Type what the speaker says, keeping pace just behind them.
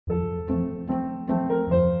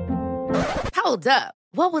Hold up.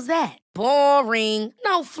 What was that? Boring.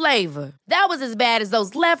 No flavor. That was as bad as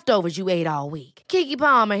those leftovers you ate all week. Keke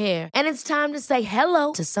Palmer here, and it's time to say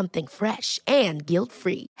hello to something fresh and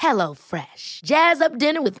guilt-free. Hello Fresh. Jazz up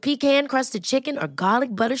dinner with pecan-crusted chicken or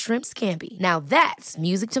garlic butter shrimp scampi. Now that's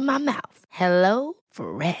music to my mouth. Hello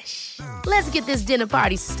Fresh. Let's get this dinner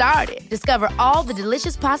party started. Discover all the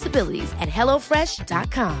delicious possibilities at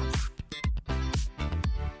hellofresh.com.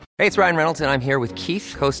 Hey, it's Ryan Reynolds, and I'm here with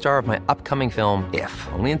Keith, co-star of my upcoming film, If,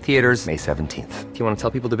 only in theaters May 17th. Do you want to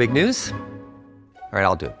tell people the big news? All right,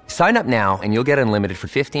 I'll do it. Sign up now and you'll get unlimited for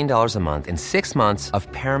 $15 a month and 6 months of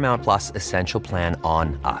Paramount Plus Essential Plan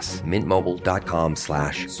on us.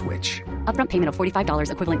 MintMobile.com/switch. Upfront payment of $45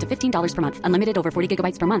 equivalent to $15 per month. Unlimited over 40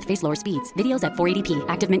 gigabytes per month. Face lower speeds. Videos at 480p.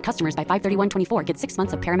 Active Mint customers by 531.24 get 6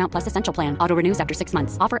 months of Paramount Plus Essential Plan. Auto renews after 6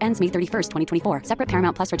 months. Offer ends May 31st, 2024. Separate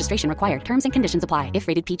Paramount Plus registration required. Terms and conditions apply if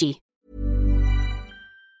rated PG.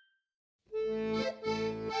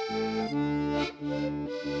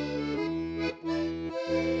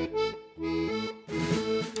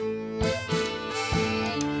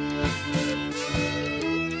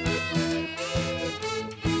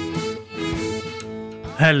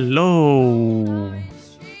 Hello!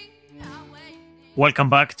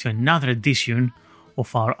 Welcome back to another edition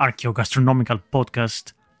of our archaeogastronomical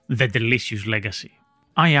podcast, The Delicious Legacy.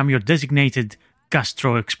 I am your designated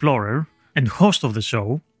gastro explorer and host of the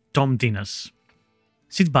show, Tom Dinas.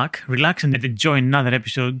 Sit back, relax, and enjoy another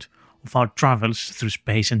episode of our travels through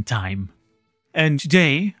space and time. And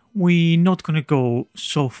today, we're not going to go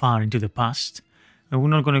so far into the past, and we're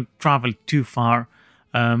not going to travel too far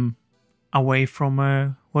away from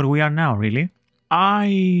where we are now, really.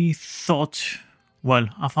 I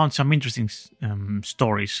found some interesting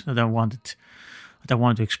stories that I wanted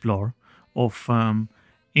to explore of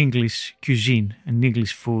English cuisine and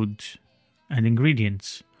English food and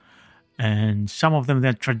ingredients. And some of them,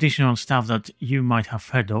 they're traditional stuff that you might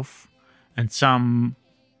have heard of, and some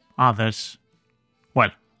others,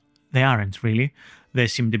 well, they aren't really. They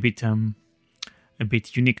seemed a bit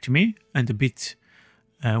unique to me and a bit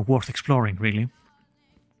worth exploring, really,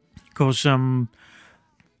 because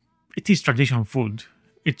it is traditional food.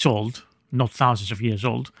 It's old, not thousands of years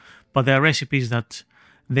old, but there are recipes that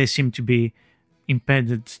they seem to be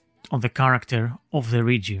embedded on the character of the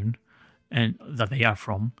region and that they are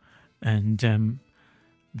from, and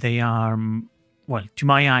they are, well, to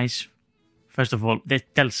my eyes, first of all, they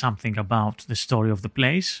tell something about the story of the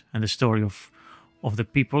place and the story of the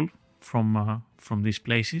people from these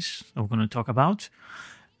places that we're going to talk about.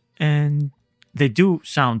 And they do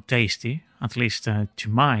sound tasty, at least to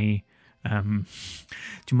my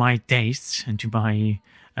tastes and to my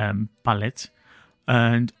palate.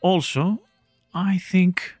 And also, I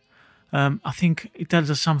think it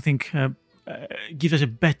tells us something, gives us a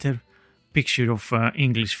better picture of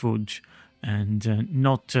English food, and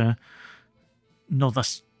not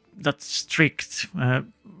that strict,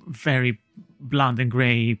 very blunt and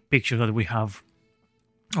grey picture that we have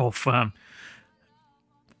of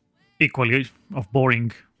equally of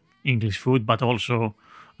boring English food, but also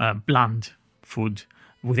bland food,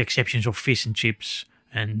 with the exceptions of fish and chips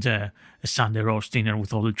and a Sunday roast dinner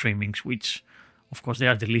with all the trimmings, which, of course, they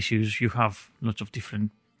are delicious. You have lots of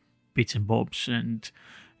different bits and bobs, and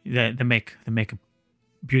they make a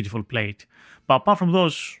beautiful plate. But apart from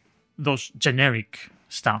those generic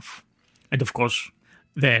stuff, and of course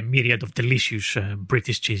the myriad of delicious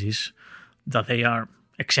British cheeses, that they are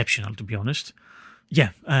exceptional, to be honest.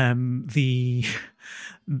 Yeah, the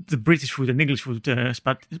British food and English food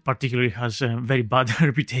particularly has a very bad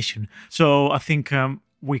reputation. So I think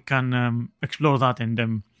we can explore that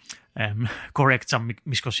and correct some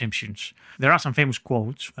misconceptions. There are some famous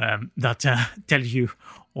quotes that tell you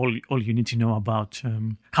all you need to know about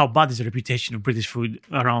how bad is the reputation of British food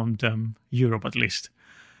around Europe, at least.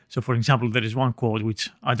 So, for example, there is one quote which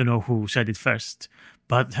I don't know who said it first,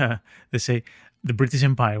 but they say, "The British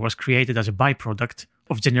Empire was created as a byproduct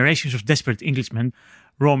of generations of desperate Englishmen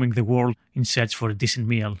roaming the world in search for a decent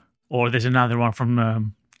meal." Or there's another one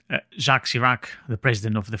from Jacques Chirac, the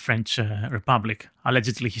president of the French Republic.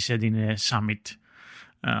 Allegedly, he said in a summit,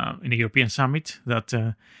 in a European summit, that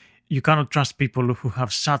you cannot trust people who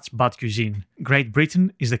have such bad cuisine. Great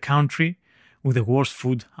Britain is the country with the worst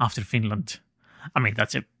food after Finland. I mean,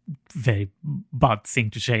 that's a very bad thing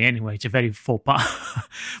to say anyway. It's a very faux pas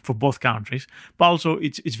for both countries, but also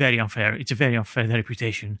it's very unfair. It's a very unfair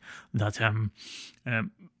reputation that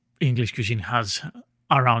English cuisine has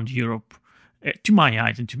around Europe, to my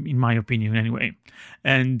eyes and in my opinion anyway.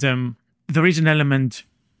 And there is an element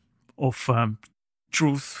of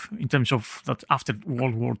truth in terms of that after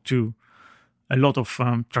World War II, a lot of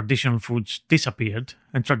traditional foods disappeared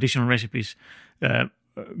and traditional recipes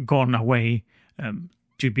gone away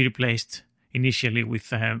to be replaced initially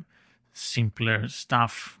with simpler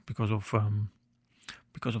stuff because of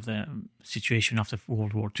the situation after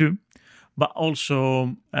World War II. But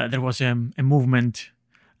also there was a movement,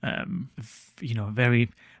 very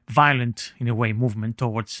violent in a way movement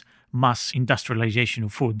towards mass industrialization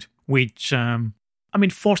of food, which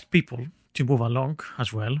forced people to move along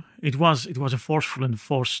as well. It was a forceful and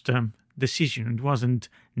forced decision. It wasn't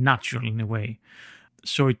natural in a way.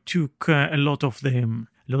 So it took a lot of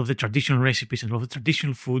the traditional recipes and a lot of the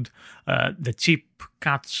traditional food, the cheap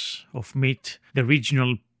cuts of meat, the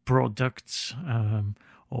regional products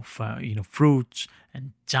of fruits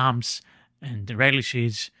and jams and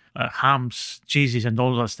relishes, hams, cheeses, and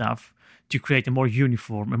all that stuff, to create a more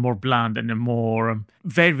uniform, a more bland, and a more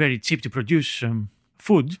very, very cheap to produce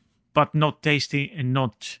food, but not tasty and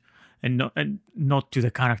not to the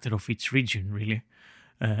character of each region, really.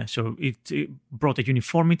 So it brought a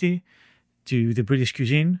uniformity to the British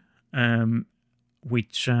cuisine,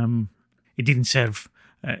 which it didn't serve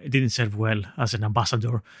well as an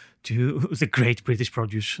ambassador to the great British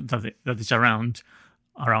produce that is around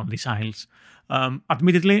these isles.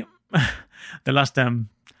 Admittedly, the last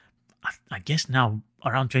I guess now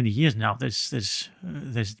around 20 years now, there's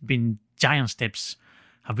been giant steps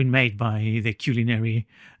have been made by the culinary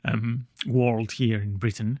world here in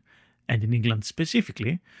Britain and in England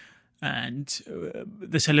specifically, and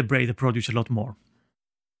they celebrate the produce a lot more.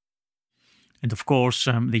 And of course,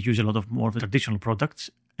 they use a lot of more of the traditional products,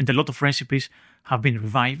 and a lot of recipes have been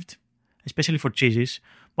revived, especially for cheeses,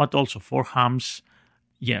 but also for hams.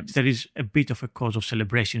 Yeah, there is a bit of a cause of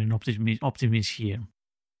celebration and optimism here.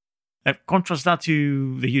 Contrast that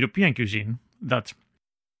to the European cuisine, that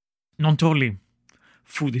not only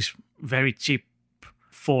food is very cheap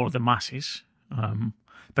for the masses,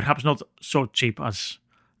 perhaps not so cheap as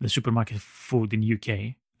the supermarket food in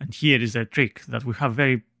UK. And here is the trick, that we have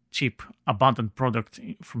very cheap, abundant product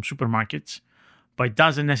from supermarkets, but it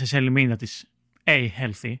doesn't necessarily mean that it's A,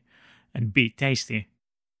 healthy, and B, tasty.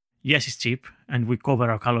 Yes, it's cheap, and we cover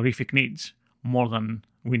our calorific needs more than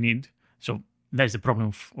we need. So there's the problem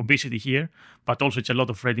of obesity here, but also it's a lot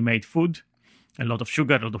of ready-made food, a lot of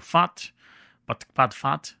sugar, a lot of fat, but bad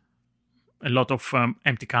fat, a lot of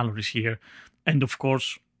empty calories here. And of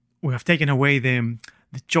course, we have taken away the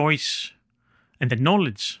choice and the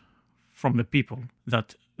knowledge from the people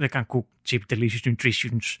that they can cook cheap, delicious,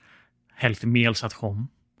 nutritious, healthy meals at home,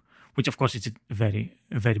 which of course is a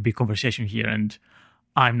very big conversation here, and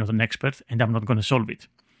I'm not an expert and I'm not going to solve it.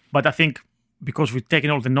 But I think because we've taken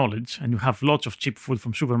all the knowledge and we have lots of cheap food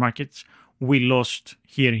from supermarkets, we lost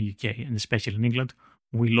here in UK, and especially in England,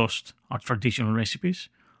 we lost our traditional recipes,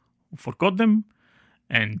 forgot them,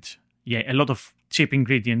 and a lot of cheap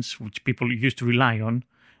ingredients which people used to rely on,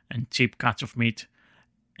 and cheap cuts of meat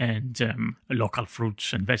and local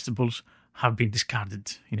fruits and vegetables have been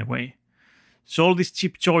discarded in a way. So all this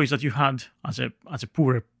cheap choice that you had as a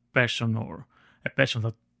poorer person or a person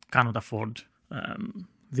that cannot afford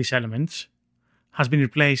these elements has been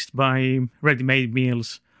replaced by ready-made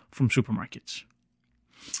meals from supermarkets.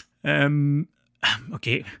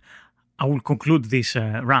 Okay, I will conclude this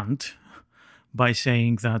rant by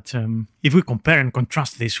saying that if we compare and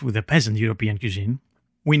contrast this with the peasant European cuisine,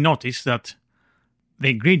 we notice that the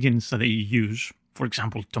ingredients that they use, for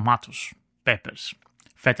example, tomatoes, peppers,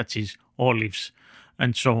 feta cheese, olives,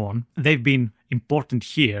 and so on, they've been important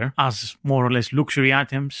here as more or less luxury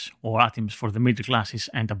items or items for the middle classes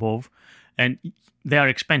and above, and they are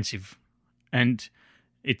expensive. And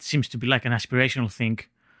it seems to be like an aspirational thing,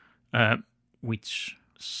 which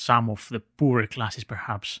some of the poorer classes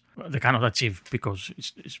perhaps they cannot achieve because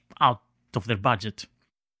it's out of their budget.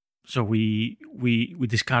 So we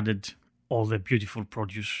discarded all the beautiful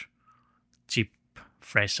produce, cheap,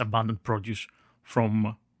 fresh, abundant produce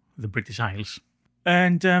from the British Isles.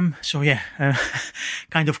 And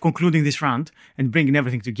kind of concluding this rant and bringing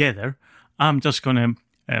everything together, I'm just going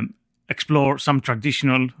to explore some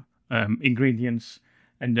traditional ingredients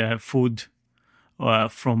and food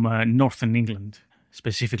from northern England.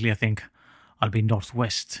 Specifically, I think I'll be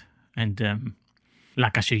northwest and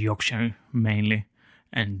Lancashire, Yorkshire mainly,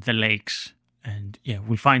 and the lakes. And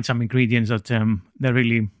we'll find some ingredients that they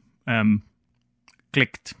really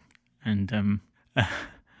clicked and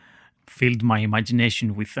filled my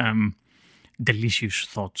imagination with delicious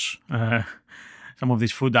thoughts. Some of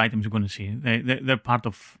these food items you're going to see, they're part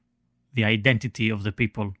of the identity of the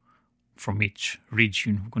people from each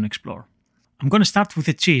region we're going to explore. I'm going to start with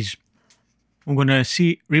the cheese. We're going to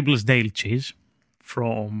see Ribblesdale cheese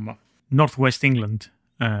from northwest England,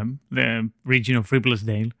 the region of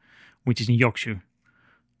Ribblesdale, which is in Yorkshire.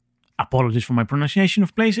 Apologies for my pronunciation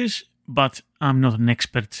of places, but I'm not an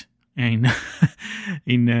expert in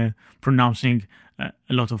pronouncing a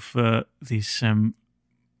lot of these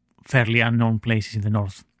fairly unknown places in the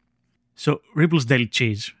north. So Ribblesdale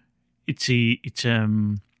cheese, it's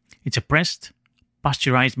a pressed,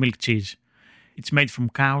 pasteurized milk cheese. It's made from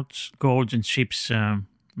cows, goats, and sheep's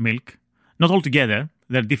milk. Not all together.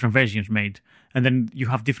 There are different versions made, and then you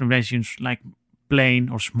have different versions like plain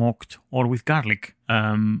or smoked or with garlic.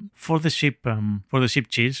 For the sheep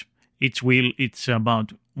cheese, it's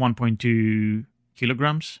about 1.2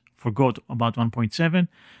 kilograms. For goat, about 1.7, and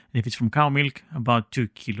if it's from cow milk, about 2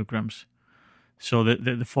 kilograms. So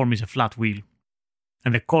the form is a flat wheel,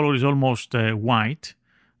 and the color is almost white,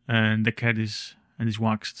 and the curd is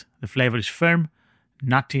waxed. The flavor is firm,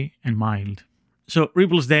 nutty, and mild. So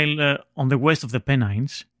Ribblesdale, on the west of the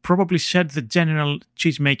Pennines, probably shared the general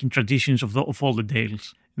cheese-making traditions of all the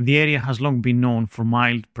dales. The area has long been known for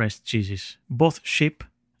mild pressed cheeses. Both sheep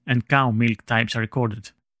and cow milk types are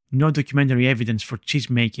recorded. No documentary evidence for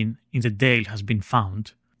cheese-making in the Dale has been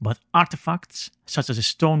found, but artifacts such as a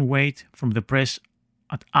stone weight from the press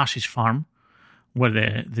at Ash's farm, where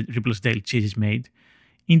the Ribblesdale cheese is made,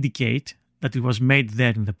 indicate that it was made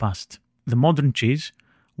there in the past. The modern cheese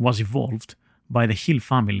was evolved by the Hill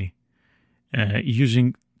family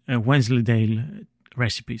using Wensleydale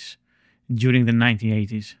recipes during the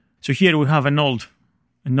 1980s. So here we have an old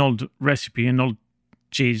recipe, an old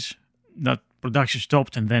cheese that production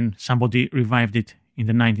stopped and then somebody revived it in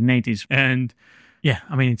the 1980s. And yeah,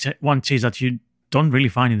 I mean, it's one cheese that you don't really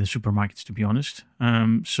find in the supermarkets, to be honest.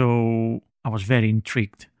 So I was very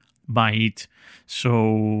intrigued by it.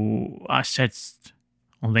 So I searched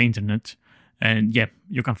on the internet, and yeah,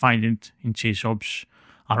 you can find it in cheese shops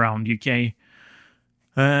around UK.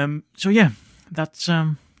 So yeah, that's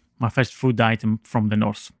my first food item from the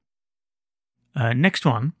north. Next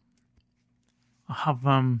one, I have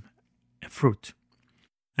a fruit,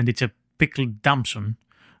 and it's a pickled damson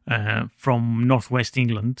from northwest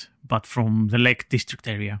England, but from the Lake District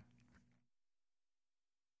area.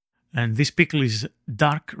 And this pickle is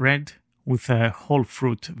dark red with a whole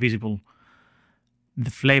fruit visible.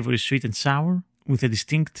 The flavor is sweet and sour with a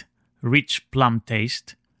distinct, rich plum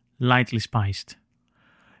taste, lightly spiced.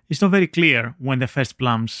 It's not very clear when the first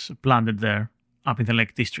plums planted there, up in the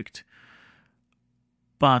Lake District.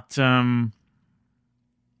 But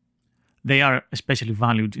they are especially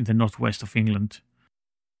valued in the northwest of England.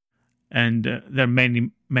 And there are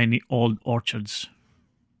many, many old orchards.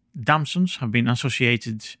 Damsons have been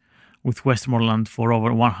associated with Westmoreland for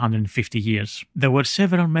over 150 years. There were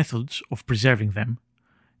several methods of preserving them,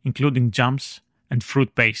 including jams and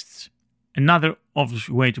fruit pastes. Another obvious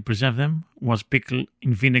way to preserve them was pickle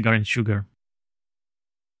in vinegar and sugar.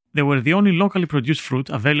 They were the only locally produced fruit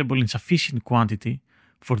available in sufficient quantity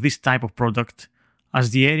for this type of product, as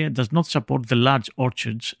the area does not support the large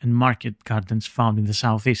orchards and market gardens found in the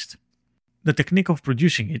southeast. The technique of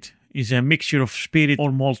producing it is a mixture of spirit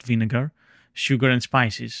or malt vinegar, sugar and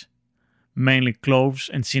spices, mainly cloves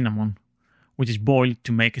and cinnamon, which is boiled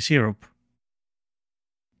to make a syrup.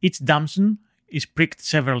 Each damson is pricked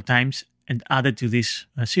several times and added to this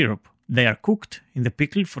syrup. They are cooked in the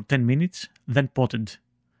pickle for 10 minutes, then potted.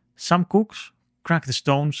 Some cooks crack the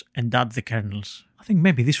stones and add the kernels. I think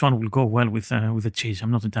maybe this one will go well with the cheese.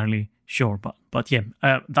 I'm not entirely sure, but yeah,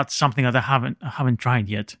 that's something that I haven't tried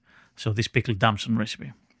yet. So this pickled damson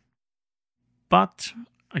recipe. But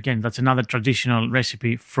again, that's another traditional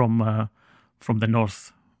recipe from the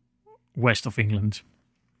north west of England.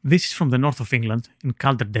 This is from the north of England in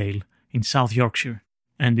Calderdale in South Yorkshire,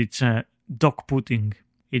 and it's dock pudding.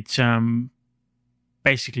 It's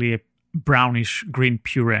basically a brownish green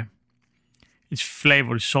puree. Its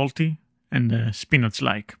flavor is salty and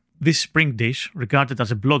spinach-like. This spring dish, regarded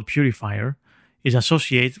as a blood purifier, is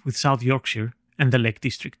associated with South Yorkshire and the Lake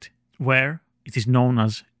District, where it is known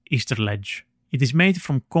as Easter Ledge. It is made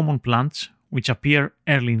from common plants which appear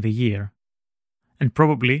early in the year, and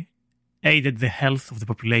probably aided the health of the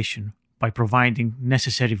population by providing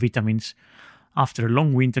necessary vitamins after a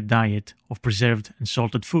long winter diet of preserved and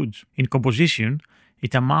salted foods. In composition,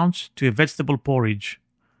 it amounts to a vegetable porridge.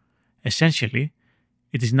 Essentially,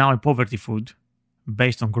 it is now a poverty food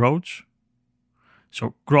based on groats.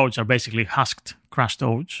 So groats are basically husked, crushed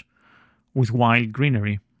oats with wild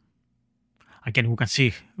greenery. Again, we can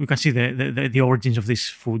see the origins of this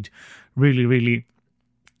food. Really, really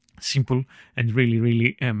simple and really,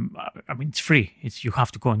 really. I mean, it's free. You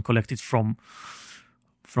have to go and collect it from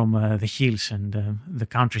the hills and the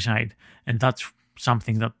countryside, and that's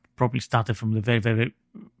something that probably started from the very, very,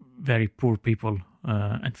 very poor people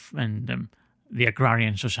and the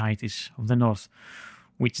agrarian societies of the north,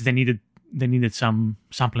 which they needed some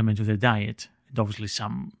supplement to their diet, and obviously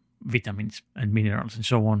some vitamins and minerals and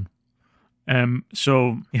so on.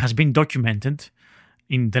 So it has been documented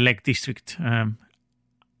in the Lake District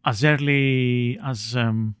as early as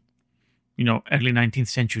early 19th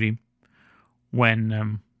century,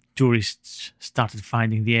 when tourists started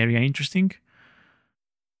finding the area interesting.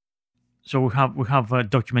 So we have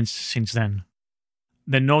documents since then.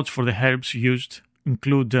 The notes for the herbs used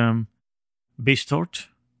include beastort,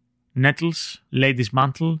 nettles, lady's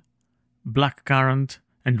mantle, black currant,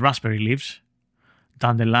 and raspberry leaves,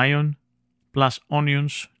 dandelion, plus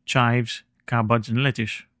onions, chives, cabbage, and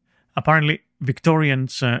lettuce. Apparently,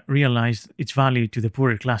 Victorians realized its value to the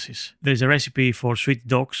poorer classes. There is a recipe for sweet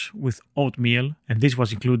dogs with oatmeal, and this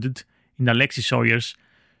was included in Alexis Sawyer's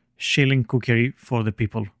Shilling Cookery for the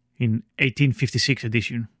People in 1856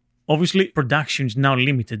 edition. Obviously, production is now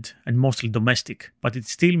limited and mostly domestic, but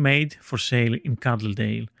it's still made for sale in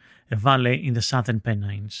Cardledale, a valley in the southern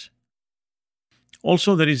Pennines.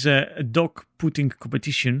 Also, there is a dog putting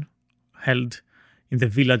competition held in the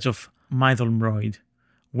village of Mytholmroyd,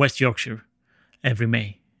 West Yorkshire, every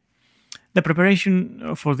May. The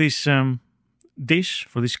preparation for this dish,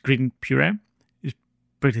 for this green puree, is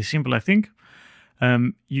pretty simple, I think.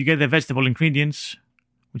 You get the vegetable ingredients,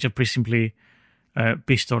 which are pretty simply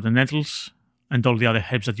beastort and nettles, and all the other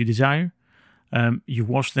herbs that you desire. You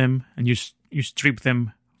wash them and you strip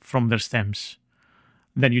them from their stems.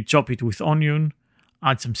 Then you chop it with onion,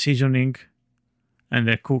 add some seasoning, and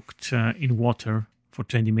they're cooked in water for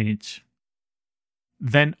 20 minutes.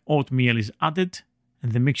 Then oatmeal is added,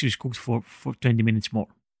 and the mixture is cooked for 20 minutes more.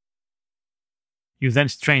 You then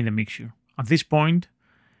strain the mixture. At this point,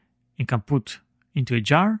 it can put into a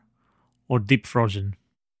jar or deep frozen.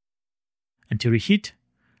 And to reheat,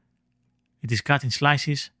 it is cut in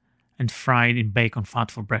slices and fried in bacon fat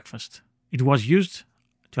for breakfast. It was used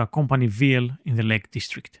to accompany veal in the Lake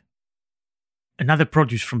District. Another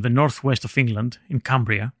produce from the northwest of England, in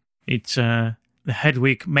Cumbria, it's the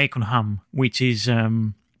Hedwig Macon ham, which is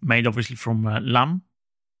made obviously from lamb,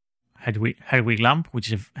 Hedwig lamb,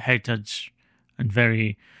 which is a heritage and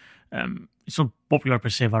very, it's not popular per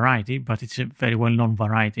se variety, but it's a very well-known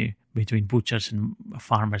variety between butchers and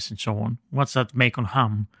farmers and so on. What's that Macon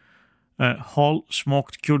ham? Whole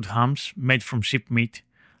smoked cured hams made from sheep meat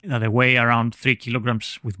that they weigh around 3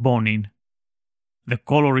 kilograms with bone in. The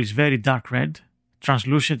color is very dark red,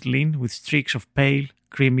 translucent lean with streaks of pale,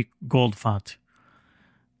 creamy gold fat.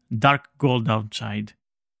 Dark gold outside.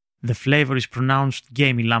 The flavor is pronounced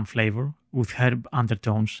gamey lamb flavor with herb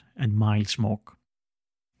undertones and mild smoke.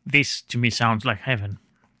 This to me sounds like heaven.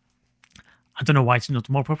 I don't know why it's not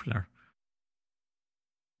more popular.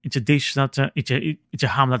 It's a dish that it's a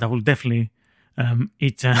ham that I will definitely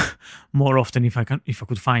eat more often if I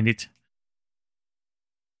could find it.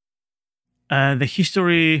 The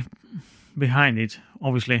history behind it,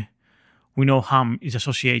 obviously, we know ham is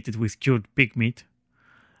associated with cured pig meat,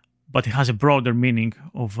 but it has a broader meaning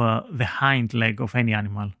of the hind leg of any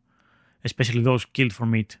animal, especially those killed for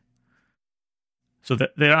meat. So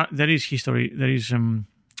there is history. There is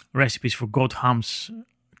recipes for goat hams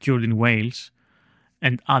cured in Wales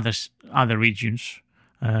and other regions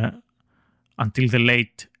until the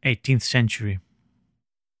late 18th century.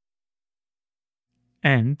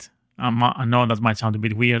 And I know that might sound a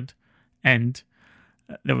bit weird. And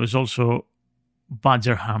there was also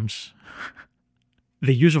badger hams.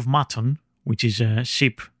 The use of mutton, which is a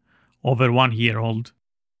sheep over 1 year old,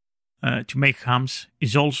 to make hams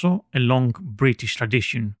is also a long British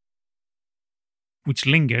tradition, which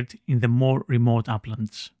lingered in the more remote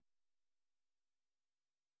uplands.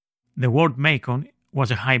 The word Macon was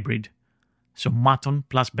a hybrid, so mutton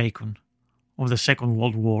plus bacon, of the Second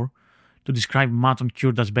World War to describe mutton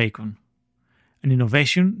cured as bacon, an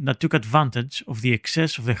innovation that took advantage of the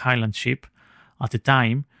excess of the Highland sheep at a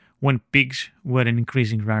time when pigs were an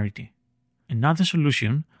increasing rarity. Another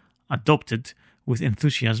solution, adopted with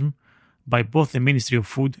enthusiasm by both the Ministry of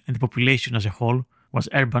Food and the population as a whole, was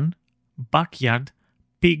urban, backyard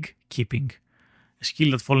pig keeping, a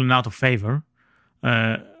skill that's fallen out of favour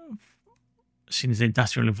since the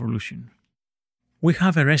Industrial Revolution. We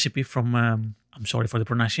have a recipe from, I'm sorry for the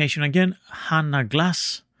pronunciation again, Hannah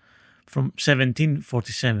Glass from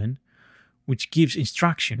 1747, which gives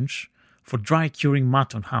instructions for dry curing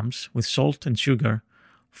mutton hams with salt and sugar,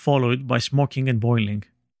 followed by smoking and boiling.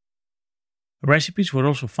 Recipes were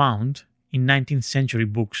also found in 19th century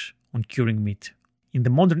books on curing meat. In the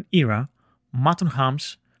modern era, mutton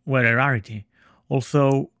hams were a rarity,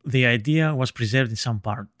 although the idea was preserved in some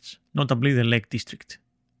parts, notably the Lake District.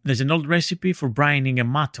 There's an old recipe for brining a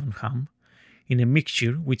mutton ham in a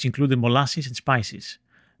mixture which included molasses and spices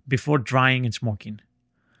before drying and smoking.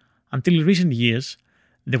 Until recent years,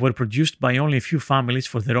 they were produced by only a few families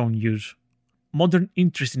for their own use. Modern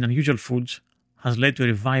interest in unusual foods has led to a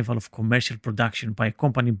revival of commercial production by a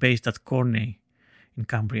company based at Corney in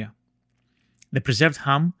Cumbria. The preserved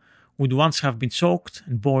ham would once have been soaked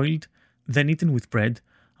and boiled, then eaten with bread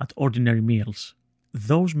at ordinary meals.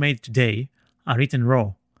 Those made today are eaten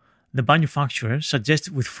raw. The manufacturer suggests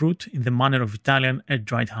with fruit in the manner of Italian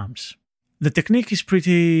air-dried hams. The technique is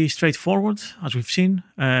pretty straightforward, as we've seen.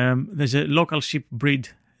 There's a local sheep breed,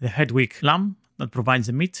 the Hedwig lamb, that provides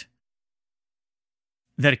the meat.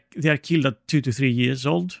 They are killed at 2 to 3 years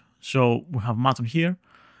old, so we have mutton here.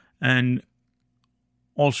 And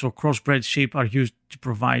also crossbred sheep are used to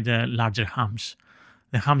provide larger hams.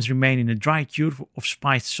 The hams remain in a dry cure of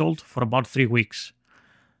spiced salt for about 3 weeks.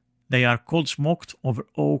 They are cold smoked over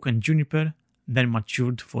oak and juniper, then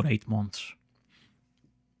matured for 8 months.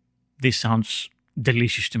 This sounds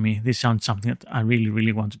delicious to me. This sounds something that I really,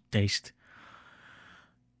 really want to taste.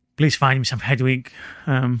 Please find me some Hedwig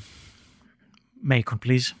bacon,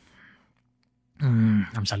 please.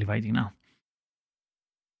 I'm salivating now.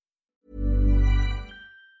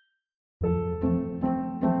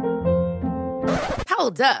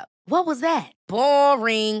 Hold up. What was that?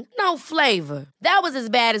 Boring. No flavor. That was as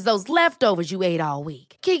bad as those leftovers you ate all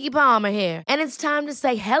week. Keke Palmer here, and it's time to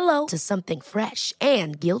say hello to something fresh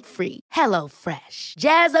and guilt-free. Hello Fresh.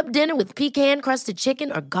 Jazz up dinner with pecan-crusted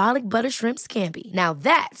chicken or garlic butter shrimp scampi. Now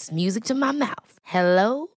that's music to my mouth.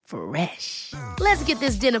 Hello Fresh. Let's get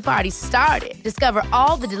this dinner party started. Discover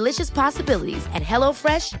all the delicious possibilities at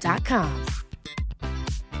hellofresh.com.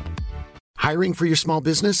 Hiring for your small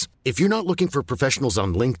business? If you're not looking for professionals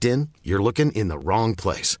on LinkedIn, you're looking in the wrong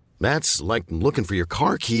place. That's like looking for your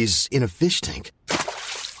car keys in a fish tank.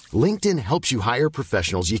 LinkedIn helps you hire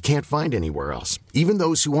professionals you can't find anywhere else, even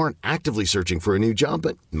those who aren't actively searching for a new job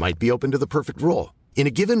but might be open to the perfect role. In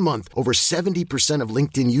a given month, over 70% of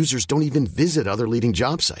LinkedIn users don't even visit other leading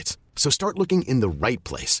job sites. So start looking in the right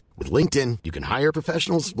place. With LinkedIn, you can hire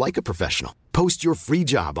professionals like a professional. Post your free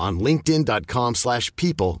job on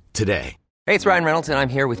linkedin.com/people today. Hey, it's Ryan Reynolds, and I'm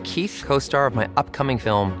here with Keith, co-star of my upcoming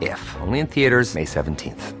film, If, only in theaters May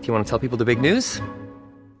 17th. Do you want to tell people the big news?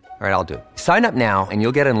 All right, I'll do it. Sign up now and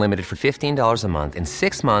you'll get unlimited for $15 a month and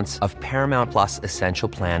 6 months of Paramount Plus Essential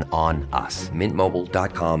Plan on us.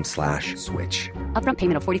 Mintmobile.com/switch. Upfront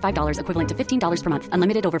payment of $45 equivalent to $15 per month.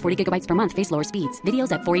 Unlimited over 40 gigabytes per month. Face lower speeds.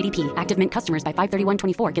 Videos at 480p. Active Mint customers by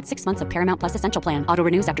 531.24 get 6 months of Paramount Plus Essential Plan. Auto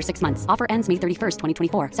renews after 6 months. Offer ends May 31st,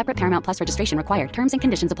 2024. Separate Paramount Plus registration required. Terms and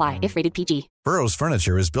conditions apply if rated PG. Burrow's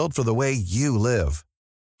furniture is built for the way you live.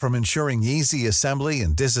 From ensuring easy assembly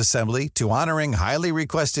and disassembly to honoring highly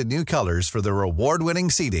requested new colors for their award-winning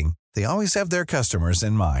seating, they always have their customers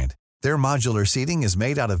in mind. Their modular seating is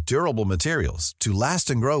made out of durable materials to last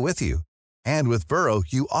and grow with you. And with Burrow,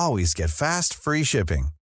 you always get fast, free shipping.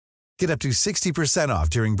 Get up to 60% off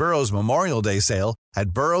during Burrow's Memorial Day sale at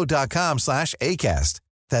burrow.com/ACAST.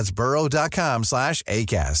 That's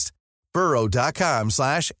burrow.com/ACAST.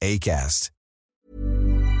 burrow.com/ACAST.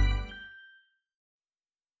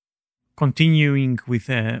 Continuing with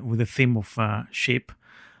the theme of sheep,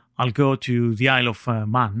 I'll go to the Isle of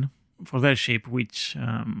Man for their sheep, which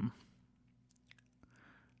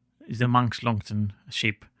is the Manx Longton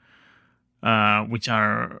sheep, which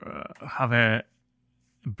have a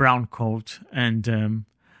brown coat and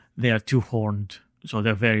they are two-horned, so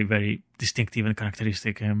they're very, very distinctive and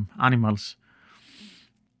characteristic animals.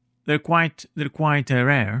 They're quite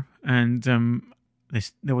rare, and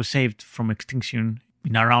they were saved from extinction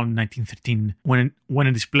in around 1913, when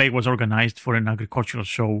a display was organized for an agricultural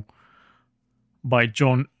show by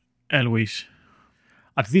John Elwes.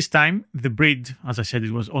 At this time, the breed, as I said, it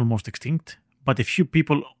was almost extinct, but a few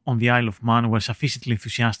people on the Isle of Man were sufficiently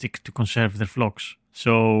enthusiastic to conserve their flocks.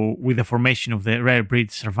 So, with the formation of the Rare Breed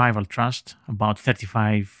Survival Trust about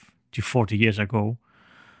 35 to 40 years ago,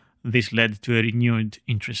 this led to a renewed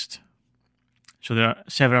interest. So there are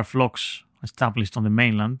several flocks established on the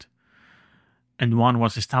mainland, and one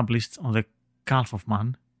was established on the Gulf of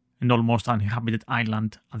Man, an almost uninhabited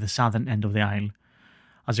island at the southern end of the isle,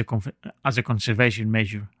 as a conservation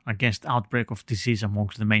measure against outbreak of disease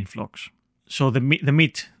amongst the main flocks. So the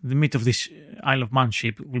meat of this Isle of Man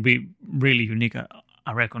sheep will be really unique,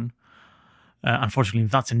 I reckon. Unfortunately,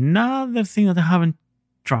 that's another thing that I haven't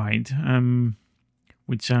tried,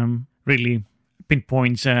 which really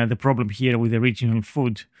pinpoints the problem here with the regional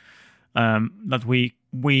food, that we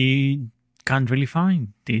can't really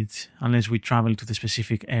find it unless we travel to the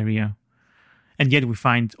specific area. And yet we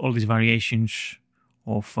find all these variations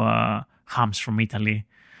of hams from Italy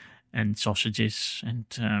and sausages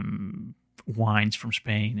and wines from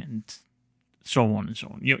Spain and so on and so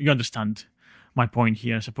on. You understand my point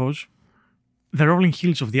here, I suppose. The rolling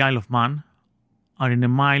hills of the Isle of Man are in a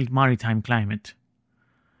mild maritime climate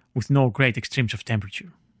with no great extremes of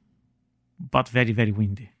temperature, but very, very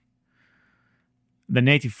windy. The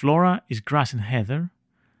native flora is grass and heather,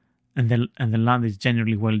 and the land is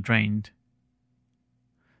generally well drained.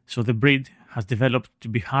 So the breed has developed to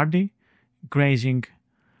be hardy, grazing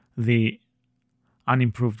the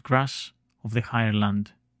unimproved grass of the higher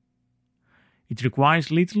land. It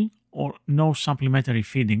requires little or no supplementary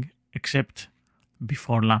feeding except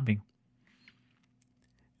before lambing.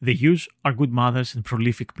 The ewes are good mothers and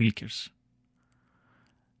prolific milkers.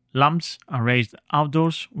 Lambs are raised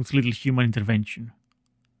outdoors with little human intervention.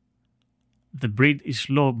 The breed is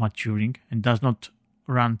slow maturing and does not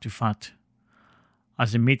run to fat.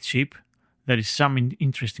 As a meat sheep, there is some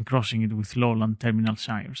interest in crossing it with lowland terminal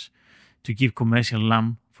sires to give commercial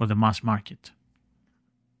lamb for the mass market.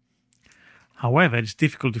 However, it's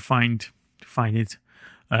difficult to find it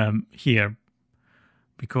here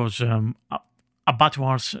because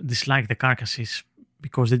abattoirs dislike the carcasses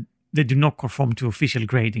because they do not conform to official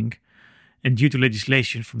grading, and due to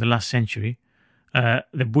legislation from the last century,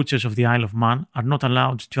 the butchers of the Isle of Man are not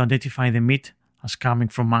allowed to identify the meat as coming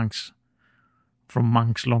from Manx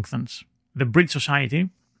Longthans. The Breed Society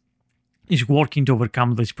is working to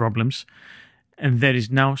overcome these problems, and there is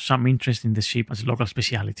now some interest in the sheep as a local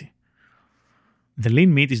speciality. The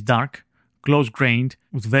lean meat is dark, close-grained,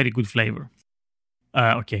 with very good flavour.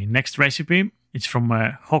 Next recipe. It's from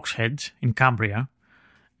Hawkshead in Cumbria,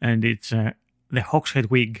 and it's the Hawkshead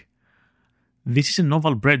wig. This is an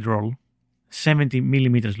oval bread roll, 70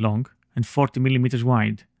 millimeters long and 40 millimeters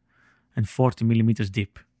wide, and 40 millimeters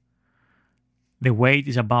deep. The weight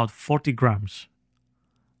is about 40 grams.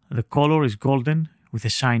 The color is golden with a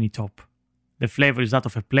shiny top. The flavor is that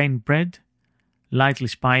of a plain bread, lightly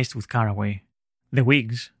spiced with caraway. The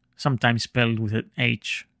wigs, sometimes spelled with an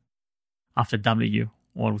H after W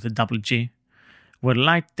or with a double G, were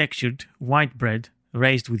light-textured white bread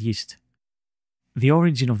raised with yeast. The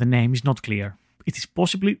origin of the name is not clear. It is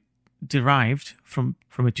possibly derived from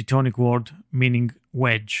a Teutonic word meaning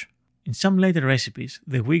wedge. In some later recipes,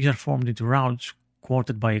 the wigs are formed into rounds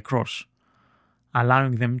quartered by a cross,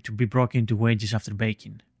 allowing them to be broken into wedges after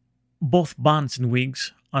baking. Both buns and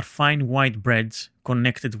wigs are fine white breads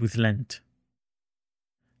connected with Lent.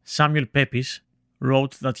 Samuel Pepys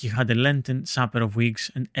wrote that he had a Lenten supper of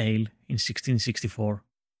wigs and ale in 1664.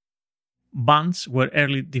 Buns were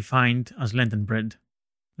early defined as Lenten bread.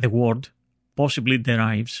 The word possibly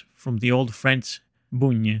derives from the Old French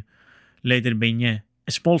bougne, later beignet,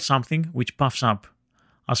 a small something which puffs up,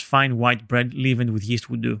 as fine white bread leavened with yeast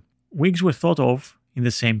would do. Wigs were thought of in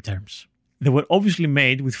the same terms. They were obviously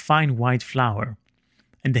made with fine white flour,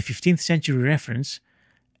 and the 15th century reference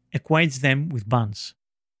equates them with buns.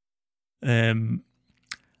 In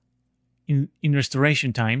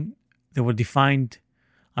Restoration time, they were defined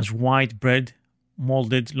as white bread,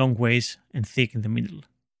 molded long ways and thick in the middle.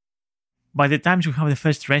 By the time we have the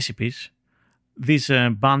first recipes, these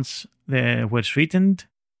buns were sweetened,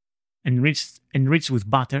 enriched with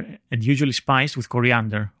butter, and usually spiced with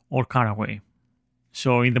coriander or caraway.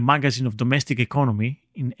 So in the Magazine of Domestic Economy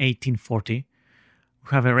in 1840, we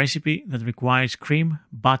have a recipe that requires cream,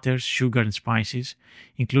 butter, sugar and spices,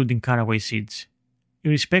 including caraway seeds.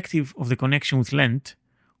 Irrespective of the connection with Lent,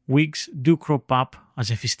 wigs do crop up as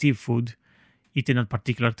a festive food eaten at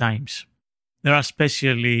particular times. They are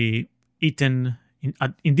specially eaten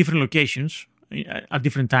in different locations at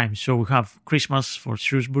different times. So we have Christmas for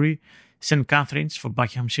Shrewsbury, St. Catherine's for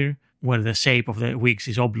Buckinghamshire, where the shape of the wigs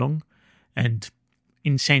is oblong, and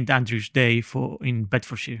in St. Andrew's Day in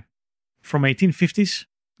Bedfordshire. From 1850s,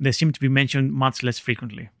 they seem to be mentioned much less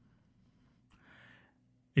frequently.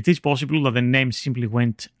 It is possible that the name simply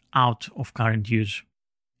went out of current use.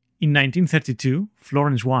 In 1932,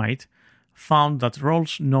 Florence White found that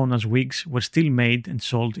rolls known as wigs were still made and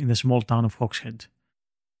sold in the small town of Hawkshead.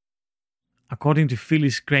 According to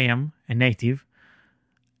Phyllis Graham, a native,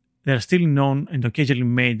 they are still known and occasionally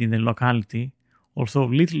made in the locality, although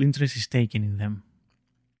little interest is taken in them.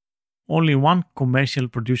 Only one commercial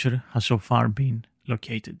producer has so far been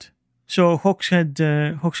located. So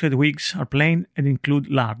Hawkshead wigs are plain and include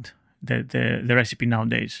lard, the recipe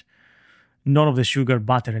nowadays. None of the sugar,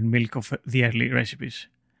 butter and milk of the early recipes.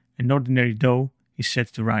 An ordinary dough is set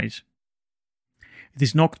to rise. It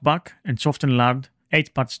is knocked back and softened lard,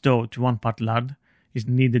 8 parts dough to 1 part lard, is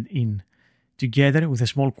kneaded in, together with a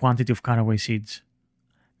small quantity of caraway seeds.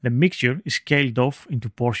 The mixture is scaled off into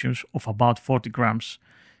portions of about 40 grams,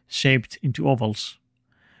 shaped into ovals,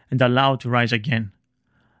 and allowed to rise again.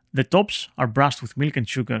 The tops are brushed with milk and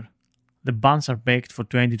sugar. The buns are baked for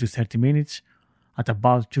 20 to 30 minutes at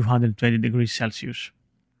about 220 degrees Celsius.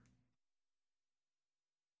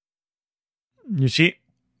 You see,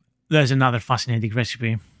 there's another fascinating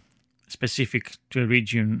recipe specific to a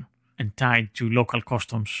region and tied to local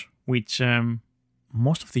customs, which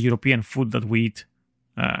most of the European food that we eat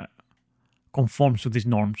conforms to these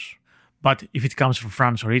norms. But if it comes from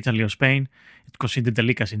France or Italy or Spain, it's considered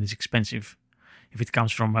delicacy and it's expensive. If it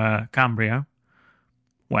comes from Cambria,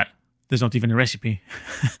 well, there's not even a recipe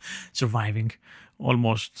surviving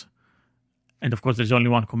almost. And of course, there's only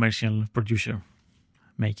one commercial producer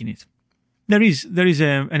making it. There is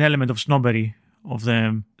an element of snobbery of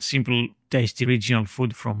the simple, tasty regional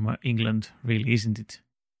food from England, really, isn't it?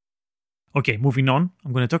 Okay, moving on.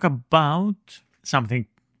 I'm going to talk about something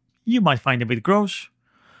you might find a bit gross.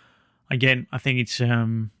 Again, I think it's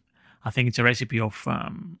a recipe of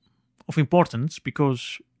importance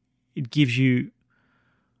because it gives you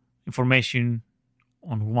information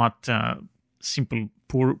on what simple,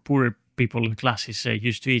 poorer people and classes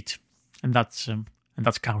used to eat, and that's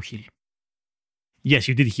cow heel. Yes,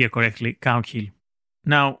 you did hear correctly, cow heel.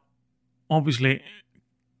 Now, obviously,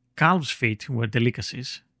 calves' feet were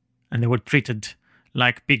delicacies, and they were treated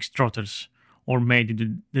like pig's trotters or made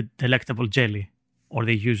into the delectable jelly, or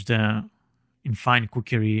they used in fine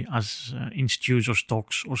cookery as in stews or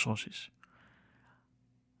stocks or sauces.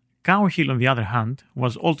 Cow heel, on the other hand,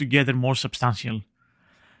 was altogether more substantial,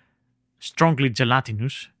 strongly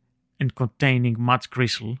gelatinous, and containing much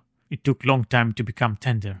gristle. It took long time to become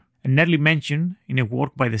tender. An early mention in a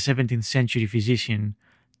work by the 17th century physician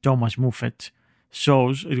Thomas Muffet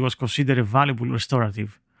shows it was considered a valuable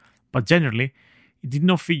restorative, but generally it did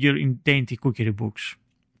not figure in dainty cookery books.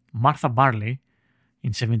 Martha Barley, in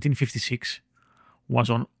 1756,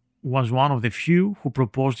 was one of the few who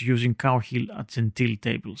proposed using cow heel at genteel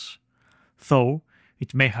tables. Though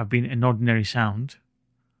it may have been an ordinary sound,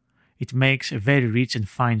 it makes a very rich and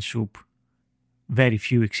fine soup, very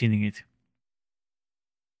few exceeding it.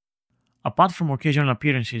 Apart from occasional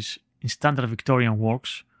appearances in standard Victorian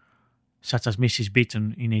works, such as Mrs.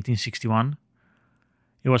 Beeton in 1861,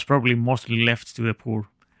 it was probably mostly left to the poor.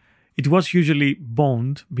 It was usually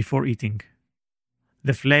boned before eating.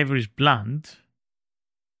 The flavor is bland,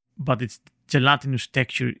 but its gelatinous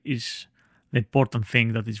texture is the important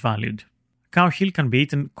thing that is valued. Cow heel can be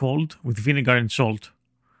eaten cold with vinegar and salt,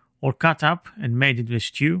 or cut up and made into a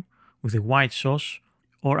stew with a white sauce,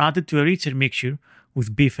 or added to a richer mixture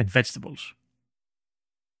with beef and vegetables.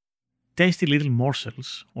 Tasty little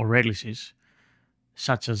morsels or relishes,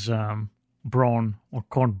 such as brawn or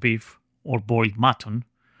corned beef or boiled mutton,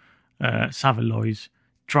 saveloys,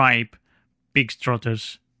 tripe, pig's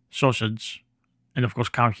trotters, sausage, and of course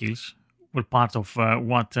cow heels were part of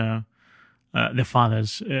what the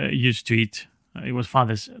fathers used to eat. It was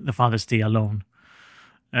the father's tea alone.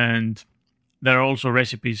 And there are also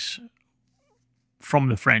recipes from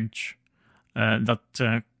the French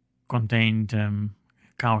that contained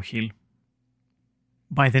cow heel.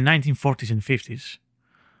 By the 1940s and 50s,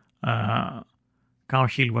 cow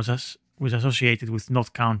heel was associated with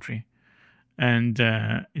North Country, and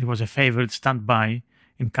it was a favorite standby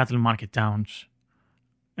in cattle market towns,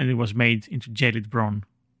 and it was made into jellied brawn.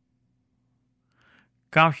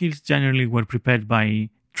 Cow heels generally were prepared by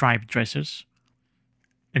tripe dressers,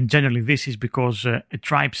 and generally this is because a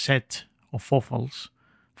tripe set of offals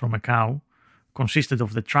from a cow consisted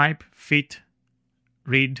of the tripe, feet,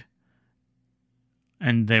 reed,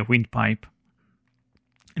 and the windpipe,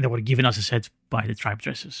 and they were given as a set by the tripe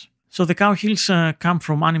dressers. So the cow heels come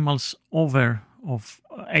from animals over of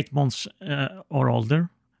 8 months or older,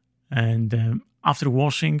 and after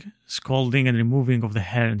washing, scalding, and removing of the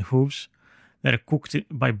hair and hooves, they're cooked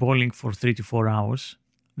by boiling for 3 to 4 hours,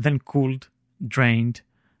 then cooled, drained,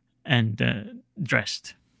 and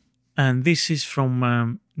dressed. And this is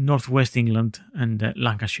from northwest England and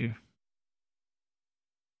Lancashire.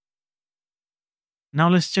 Now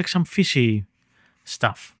let's check some fishy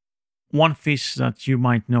stuff. One fish that you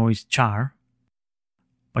might know is char,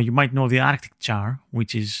 but you might know the Arctic char,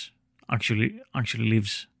 which is actually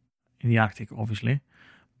lives in the Arctic, obviously.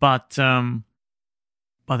 But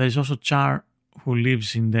there's also char who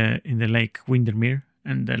lives in the Lake Windermere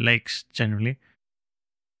and the lakes generally,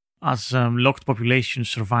 as locked populations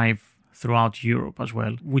survive throughout Europe as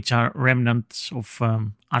well, which are remnants of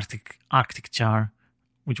Arctic char,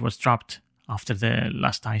 which was trapped after the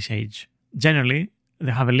last ice age. Generally,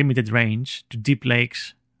 they have a limited range to deep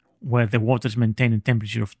lakes where the waters maintain a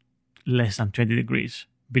temperature of less than 20 degrees,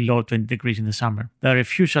 below 20 degrees in the summer. There are a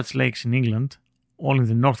few such lakes in England, all in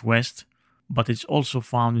the northwest, but it's also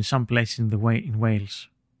found in some places in Wales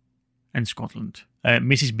and Scotland.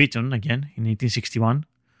 Mrs. Beaton, again, in 1861,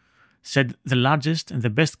 said the largest and the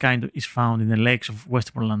best kind is found in the lakes of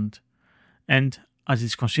Westmoreland, and as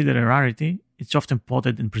it's considered a rarity, it's often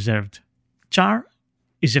potted and preserved. Char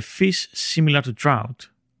is a fish similar to trout,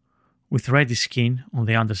 with reddish skin on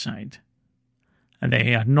the underside, and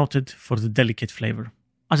they are noted for the delicate flavour.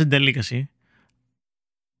 As a delicacy,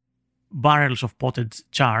 barrels of potted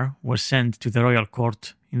char were sent to the royal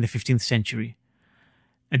court in the 15th century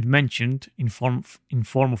and mentioned in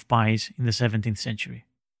form of pies in the 17th century.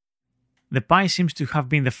 The pie seems to have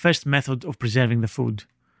been the first method of preserving the food.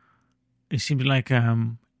 It seems like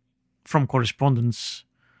from correspondence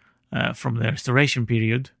from the Restoration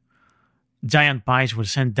period, giant pies were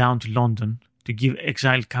sent down to London to give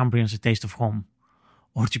exiled Cambrians a taste of home,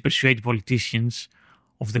 or to persuade politicians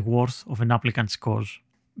of the worth of an applicant's cause.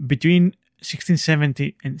 Between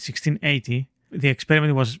 1670 and 1680, the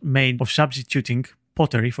experiment was made of substituting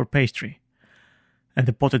pottery for pastry, and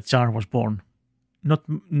the potted char was born.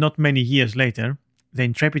 Not many years later, the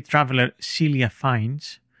intrepid traveller Celia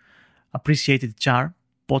Fiennes appreciated char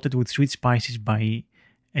potted with sweet spices by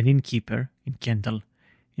an innkeeper in Kendal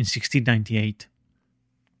in 1698.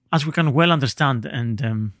 As we can well understand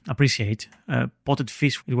and appreciate, potted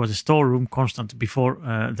fish it was a storeroom constant before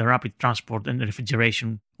the rapid transport and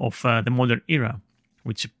refrigeration of the modern era,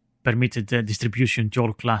 which permitted distribution to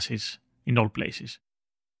all classes in all places.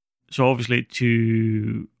 So obviously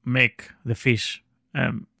to make the fish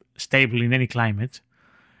stable in any climate,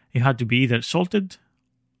 it had to be either salted,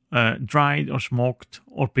 dried or smoked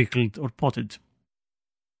or pickled or potted.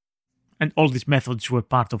 And all these methods were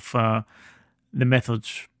part of the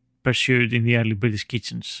methods pursued in the early British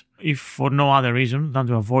kitchens, if for no other reason than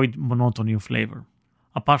to avoid monotony of flavour.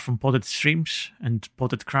 Apart from potted shrimps and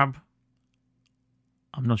potted crab,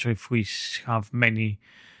 I'm not sure if we have many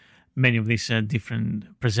of these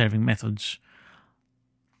different preserving methods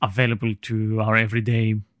available to our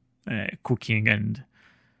everyday cooking and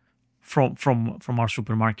from our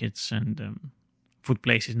supermarkets and food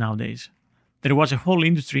places nowadays. There was a whole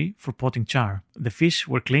industry for potting char. The fish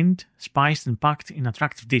were cleaned, spiced and packed in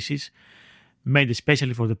attractive dishes made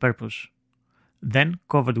especially for the purpose, then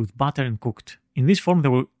covered with butter and cooked. In this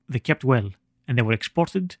form they kept well, and they were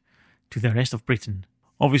exported to the rest of Britain.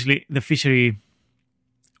 Obviously, the fishery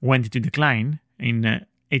went into decline in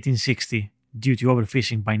 1860 due to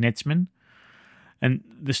overfishing by netsmen, and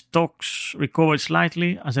the stocks recovered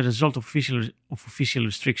slightly as a result of official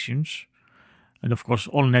restrictions, and of course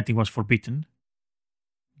all netting was forbidden,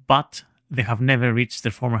 but they have never reached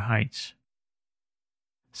their former heights.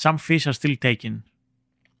 Some fish are still taken,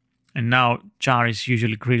 and now char is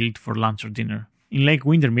usually grilled for lunch or dinner. In Lake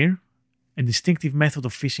Windermere, a distinctive method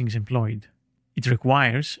of fishing is employed. It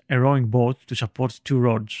requires a rowing boat to support two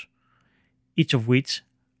rods, each of which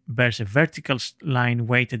bears a vertical line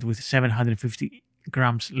weighted with 750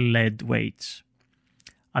 grams lead weights.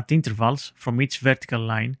 At intervals from each vertical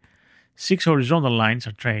line, 6 horizontal lines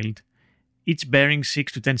are trailed, each bearing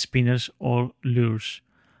 6 to 10 spinners or lures,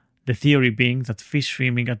 the theory being that fish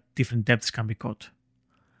swimming at different depths can be caught.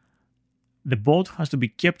 The boat has to be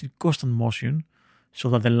kept in constant motion so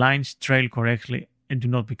that the lines trail correctly and do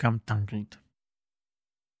not become tangled.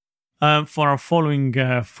 For our following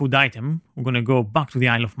food item, we're going to go back to the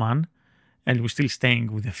Isle of Man, and we're still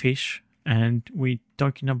staying with the fish, and we're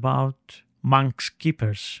talking about Manx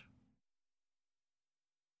keepers.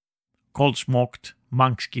 Cold smoked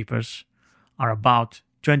Manx keepers are about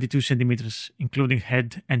 22 centimeters, including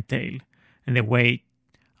head and tail, and they weigh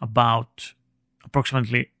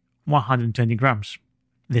approximately 120 grams.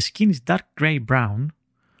 The skin is dark grey-brown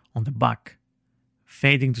on the back,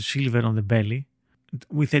 fading to silver on the belly,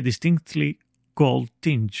 with a distinctly gold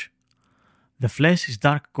tinge. The flesh is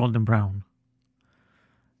dark golden brown.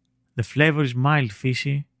 The flavour is mild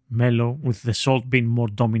fishy, mellow, with the salt being more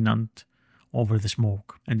dominant over the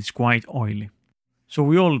smoke, and it's quite oily. So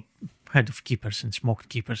we all heard of keepers and smoked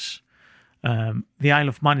keepers. The Isle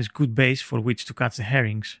of Man is a good base for which to catch the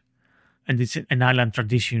herrings, and it's an island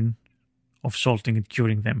tradition of salting and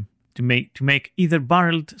curing them to make either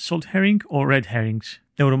barreled salt herring or red herrings.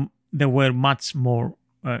 They were much more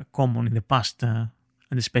common in the past, and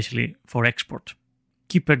especially for export.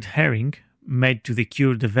 Keepered herring, made to the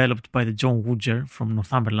cure developed by the John Woodger from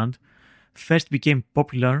Northumberland, first became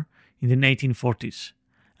popular in the 1840s,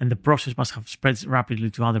 and the process must have spread rapidly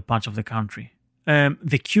to other parts of the country.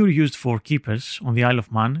 The cure used for keepers on the Isle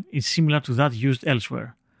of Man is similar to that used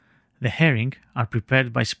elsewhere. The herring are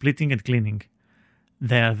prepared by splitting and cleaning.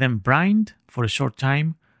 They are then brined for a short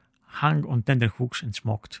time hung on tender hooks and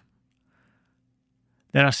smoked.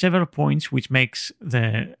 There are several points which makes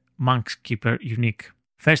the Manx keeper unique.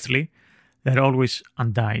 Firstly, they are always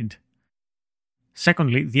undyed.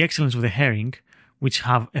 Secondly, the excellence of the herring, which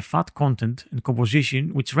have a fat content and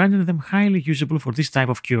composition which render them highly usable for this type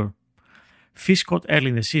of cure. Fish caught early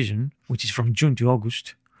in the season, which is from June to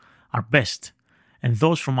August, are best, and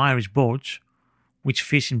those from Irish boats, which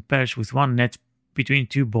fish in pairs with one net between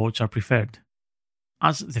two boats, are preferred,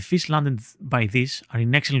 as the fish landed by this are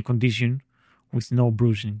in excellent condition with no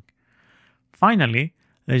bruising. Finally,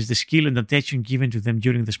 there is the skill and attention given to them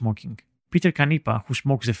during the smoking. Peter Canepa, who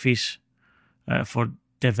smokes the fish for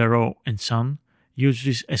Devereux and Son,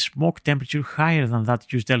 uses a smoke temperature higher than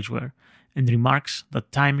that used elsewhere, and remarks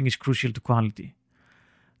that timing is crucial to quality.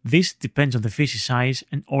 This depends on the fish's size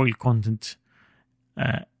and oil content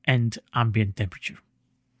and ambient temperature.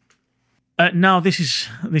 Now, this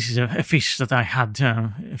is a fish that I had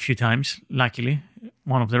a few times, luckily.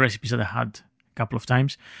 One of the recipes that I had a couple of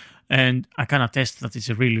times. And I can attest that it's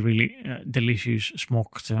a really, really delicious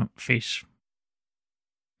smoked fish,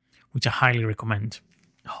 which I highly recommend.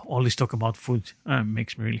 All this talk about food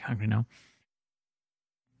makes me really hungry now.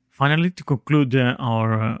 Finally, to conclude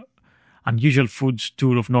our unusual foods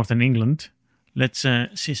tour of Northern England, let's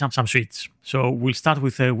see some sweets. So we'll start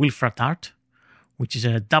with a Wilfra tart, which is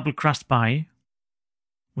a double crust pie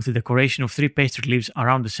with a decoration of 3 pastry leaves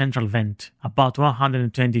around the central vent, about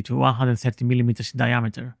 120 to 130 millimeters in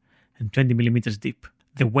diameter and 20 millimeters deep.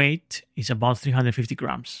 The weight is about 350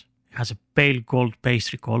 grams. It has a pale gold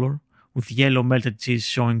pastry color with yellow melted cheese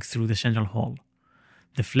showing through the central hole.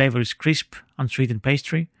 The flavor is crisp, unsweetened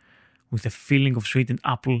pastry with a filling of sweetened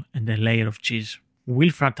apple and a layer of cheese.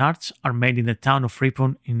 Wilfra tarts are made in the town of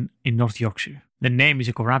Ripon in North Yorkshire. The name is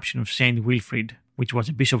a corruption of Saint Wilfrid, which was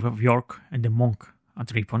a bishop of York and a monk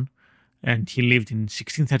at Ripon, and he lived in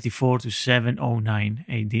 1634 to 709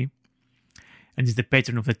 AD, and is the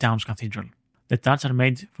patron of the town's cathedral. The tarts are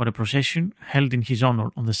made for a procession held in his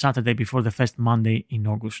honor on the Saturday before the first Monday in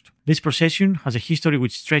August. This procession has a history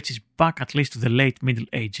which stretches back at least to the late Middle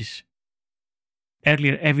Ages.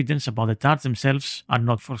 Earlier evidence about the tarts themselves are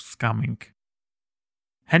not forthcoming.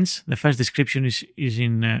 Hence, the first description is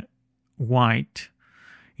in White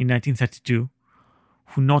in 1932,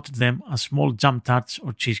 who noted them as small jam tarts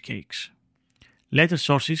or cheesecakes. Later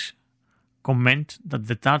sources comment that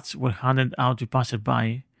the tarts were handed out to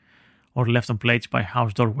passersby or left on plates by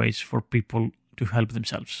house doorways for people to help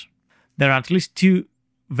themselves. There are at least 2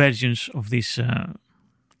 versions of this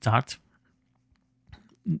tart,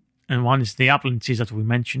 and one is the apple and cheese that we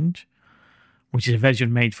mentioned, which is a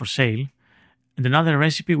version made for sale, and another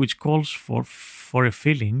recipe which calls for a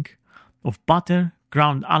filling of butter,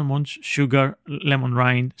 ground almonds, sugar, lemon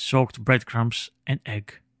rind, soaked breadcrumbs, and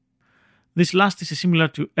egg. This last is similar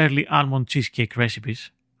to early almond cheesecake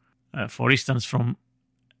recipes, for instance from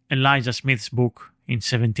Elijah Smith's book in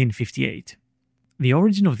 1758. The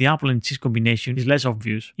origin of the apple and cheese combination is less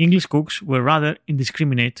obvious. English cooks were rather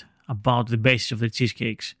indiscriminate about the basis of their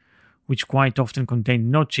cheesecakes, which quite often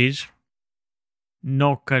contained no cheese,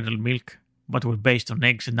 no curdled milk, but were based on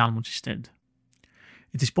eggs and almonds instead.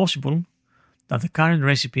 It is possible that the current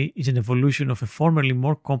recipe is an evolution of a formerly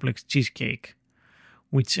more complex cheesecake,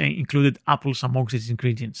 which included apples amongst its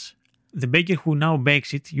ingredients. The baker who now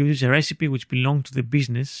bakes it uses a recipe which belonged to the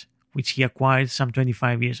business which he acquired some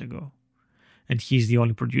 25 years ago, and he is the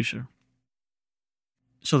only producer.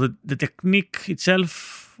 So the technique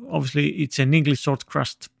itself, obviously, it's an English short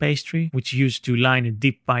crust pastry which is used to line a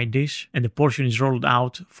deep pie dish, and the portion is rolled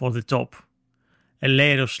out for the top. A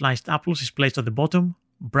layer of sliced apples is placed at the bottom,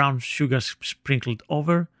 brown sugar sprinkled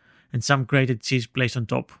over, and some grated cheese placed on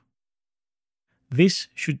top. This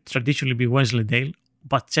should traditionally be Wensleydale,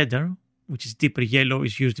 but cheddar, which is deeper yellow,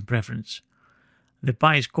 is used in preference. The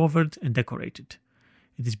pie is covered and decorated.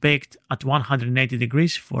 It is baked at 180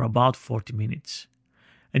 degrees for about 40 minutes,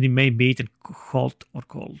 and it may be eaten hot or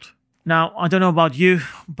cold. Now, I don't know about you,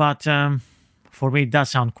 but for me it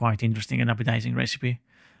does sound quite interesting and appetizing recipe.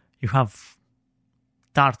 You have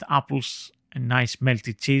tart apples and nice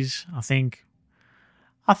melted cheese. I think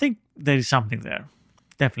there is something there,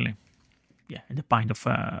 definitely. Yeah, and a pint of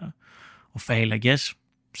ale, I guess.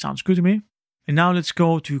 Sounds good to me. And now let's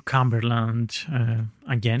go to Cumberland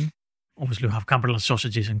again. Obviously, we have Cumberland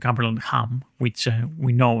sausages and Cumberland ham, which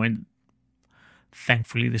we know, and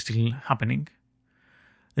thankfully they're still happening.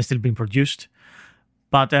 They're still being produced.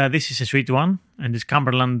 But this is a sweet one, and it's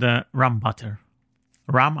Cumberland rum butter.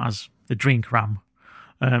 Rum as the drink rum.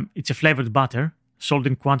 It's a flavored butter sold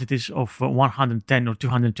in quantities of 110 or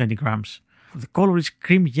 220 grams. The color is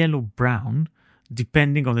cream yellow brown,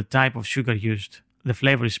 depending on the type of sugar used. the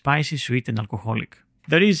flavor is spicy, sweet, and alcoholic.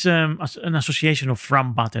 There is an association of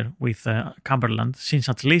rum butter with Cumberland since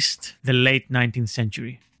at least the late 19th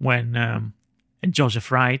century, when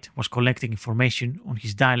Joseph Wright was collecting information on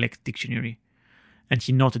his dialect dictionary, and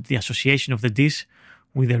he noted the association of the dish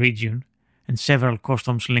with the region and several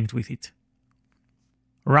customs linked with it.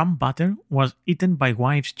 Rum butter was eaten by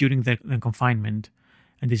wives during the confinement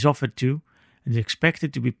and is offered to and is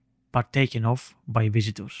expected to be partaken of by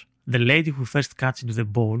visitors. The lady who first cuts into the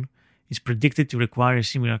bowl is predicted to require a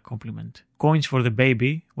similar compliment. Coins for the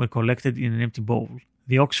baby were collected in an empty bowl.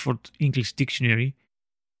 The Oxford English Dictionary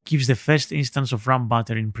gives the first instance of rum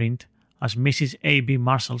butter in print as Mrs. A.B.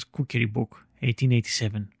 Marshall's Cookery Book,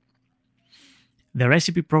 1887. The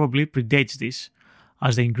recipe probably predates this,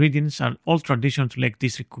 as the ingredients are all traditional to Lake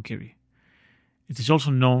District cookery. It is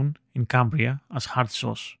also known in Cumbria as hard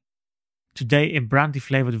sauce. Today, a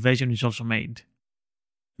brandy-flavored version is also made.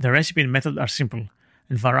 The recipe and method are simple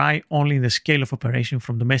and vary only in the scale of operation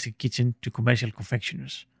from domestic kitchen to commercial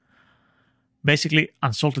confectioners. Basically,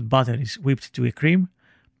 unsalted butter is whipped to a cream,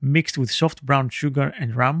 mixed with soft brown sugar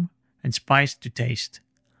and rum, and spiced to taste.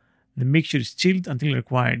 The mixture is chilled until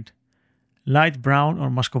required. Light brown or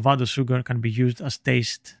muscovado sugar can be used as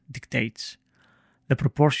taste dictates. The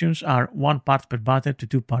proportions are 1 part per butter to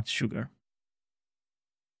 2 parts sugar.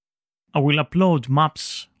 I will upload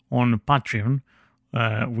maps on Patreon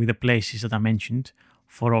with the places that I mentioned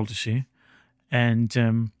for all to see,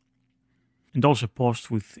 and also post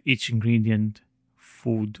with each ingredient,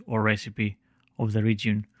 food or recipe of the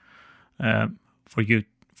region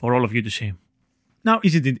for all of you to see. Now,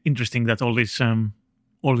 isn't it interesting that all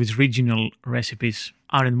these regional recipes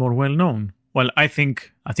aren't more well known? Well, I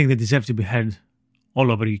think they deserve to be heard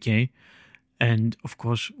all over UK, and of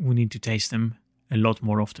course we need to taste them a lot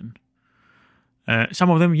more often. Some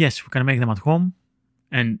of them, yes, we can make them at home,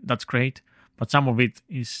 and that's great, but some of it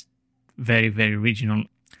is very, very regional,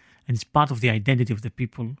 and it's part of the identity of the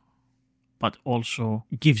people, but also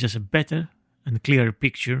gives us a better and clearer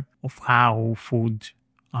picture of how food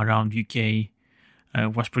around UK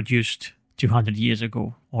was produced 200 years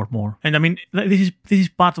ago or more. And I mean, this is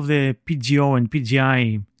part of the PGO and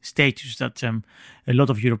PGI status that a lot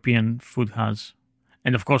of European food has.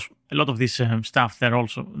 And of course, a lot of this stuff, they're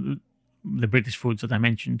also, the British foods that I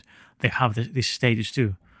mentioned, they have this status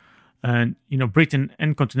too. And, Britain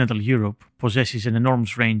and continental Europe possesses an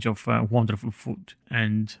enormous range of wonderful food.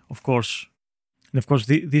 And of course,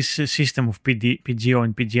 this system of PGO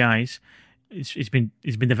and PGIs, it's been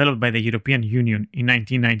developed by the European Union in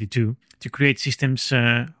 1992 to create systems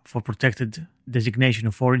for protected designation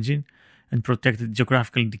of origin and protected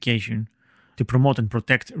geographical indication to promote and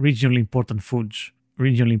protect regionally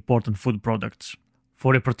important food products.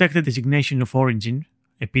 For a protected designation of origin,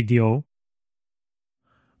 a PDO,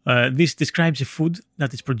 this describes a food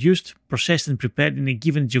that is produced, processed and prepared in a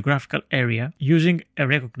given geographical area using a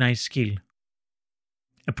recognized skill.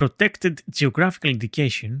 A protected geographical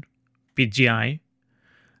indication, PGI,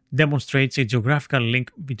 demonstrates a geographical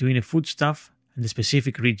link between a foodstuff and a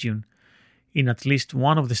specific region in at least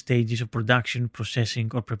one of the stages of production,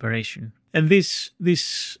 processing, or preparation. And this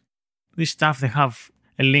stuff, they have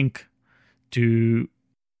a link to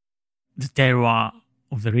the terroir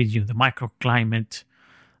of the region, the microclimate,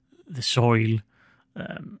 the soil,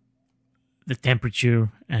 the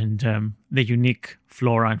temperature, and the unique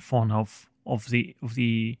flora and fauna of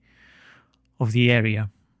the area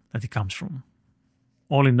that it comes from.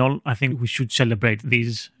 All in all, I think we should celebrate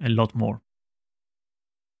these a lot more.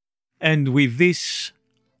 And with this,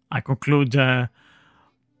 I conclude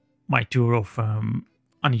my tour of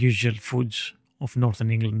unusual foods of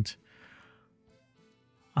Northern England.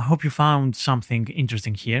 I hope you found something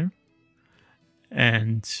interesting here,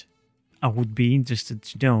 and I would be interested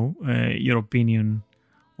to know your opinion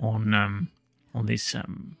on these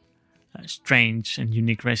strange and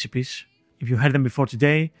unique recipes. If you had them before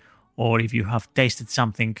today, or if you have tasted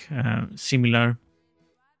something similar,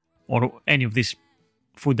 or any of these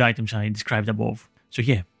food items I described above. So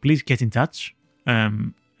yeah, please get in touch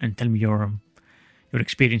and tell me your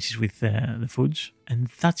experiences with the foods. And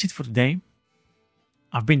that's it for today.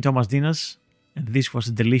 I've been Thomas Dinas, and this was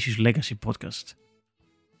the Delicious Legacy podcast.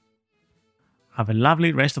 Have a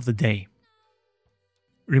lovely rest of the day.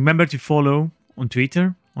 Remember to follow on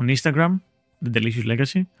Twitter, on Instagram, The Delicious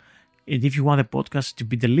Legacy. And if you want the podcast to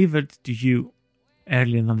be delivered to you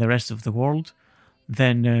earlier than the rest of the world,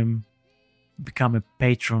 then become a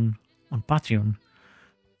patron on Patreon.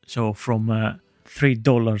 So from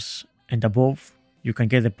 $3 and above, you can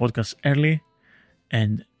get the podcast early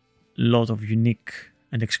and a lot of unique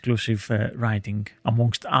and exclusive writing,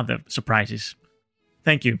 amongst other surprises.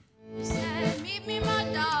 Thank you. Set me keep me my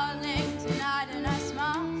darling tonight, and I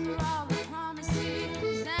smile for all the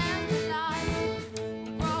promises and the lies.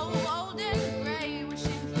 Grow old and grey,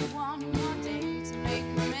 wishing for one more day to make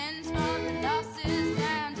amends for the losses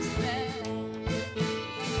and despair.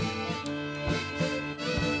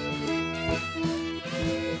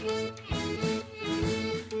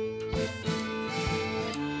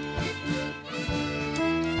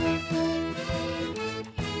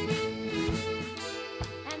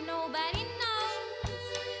 And nobody knows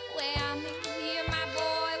where I'm here, my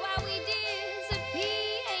boy, while we disappear.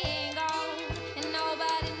 And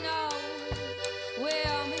nobody knows where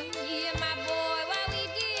I'm here, my boy, while we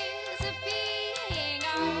disappear.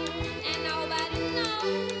 And nobody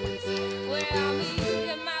knows where I'm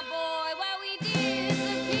here, my boy, while we disappear.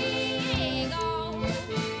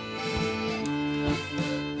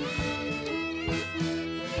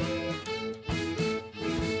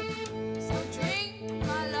 So drink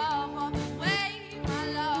my love all the way, my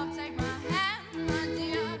love, take my hand, my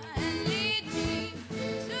dear, and lead me to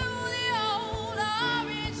the old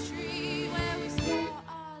orange tree where we swore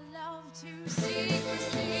our love to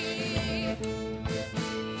secrecy.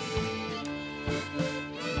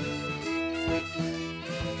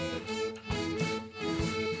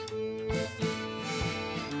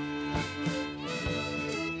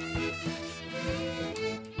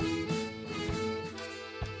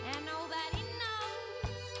 And nobody knows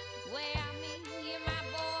where I'm here, my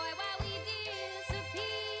boy, while we disappear.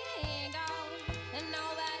 And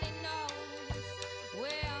nobody knows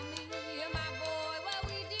where I'm here, my boy, while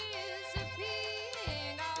we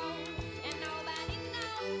disappear. And nobody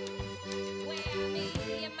knows where I'm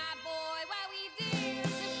here, my boy, while we disappear.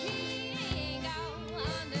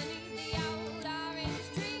 Underneath the old orange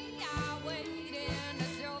tree, I wait in the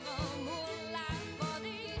silver moonlight for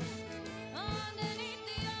thee. Underneath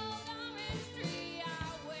the old orange tree, I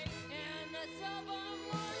wait in the silver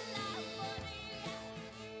moonlight for thee.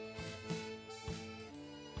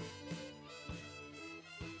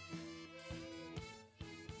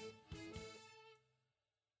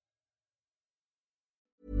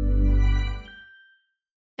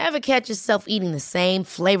 Ever catch yourself eating the same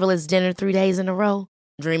flavorless dinner 3 days in a row?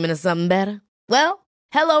 Dreaming of something better? Well,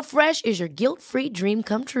 HelloFresh is your guilt-free dream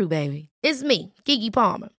come true, baby. It's me, Keke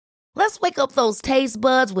Palmer. Let's wake up those taste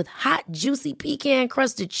buds with hot, juicy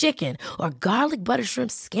pecan-crusted chicken or garlic butter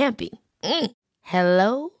shrimp scampi.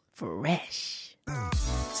 Hello Fresh.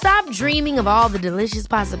 Stop dreaming of all the delicious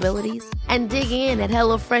possibilities and dig in at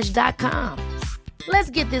HelloFresh.com. Let's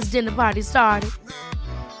get this dinner party started.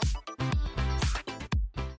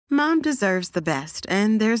 Mom deserves the best,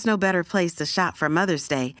 and there's no better place to shop for Mother's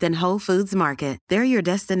Day than Whole Foods Market. They're your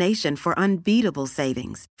destination for unbeatable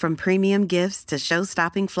savings, from premium gifts to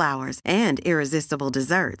show-stopping flowers and irresistible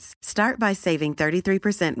desserts. Start by saving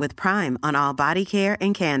 33% with Prime on all body care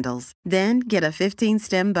and candles. Then get a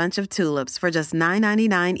 15-stem bunch of tulips for just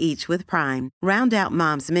 $9.99 each with Prime. Round out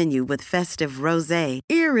Mom's menu with festive rosé,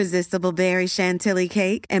 irresistible berry chantilly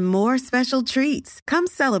cake, and more special treats. Come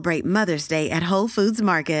celebrate Mother's Day at Whole Foods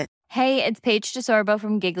Market. Hey, it's Paige DeSorbo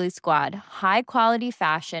from Giggly Squad. High quality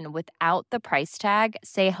fashion without the price tag.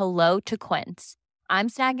 Say hello to Quince. I'm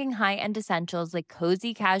snagging high-end essentials like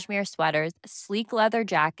cozy cashmere sweaters, sleek leather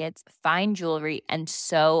jackets, fine jewelry, and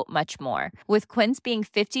so much more. With Quince being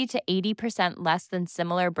 50 to 80% less than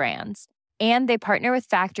similar brands. And they partner with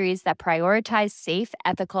factories that prioritize safe,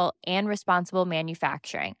 ethical, and responsible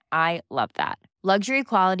manufacturing. I love that. Luxury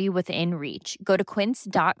quality within reach. Go to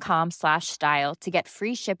quince.com/style to get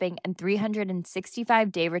free shipping and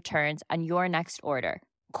 365-day returns on your next order.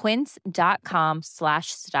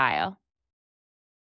 Quince.com/style.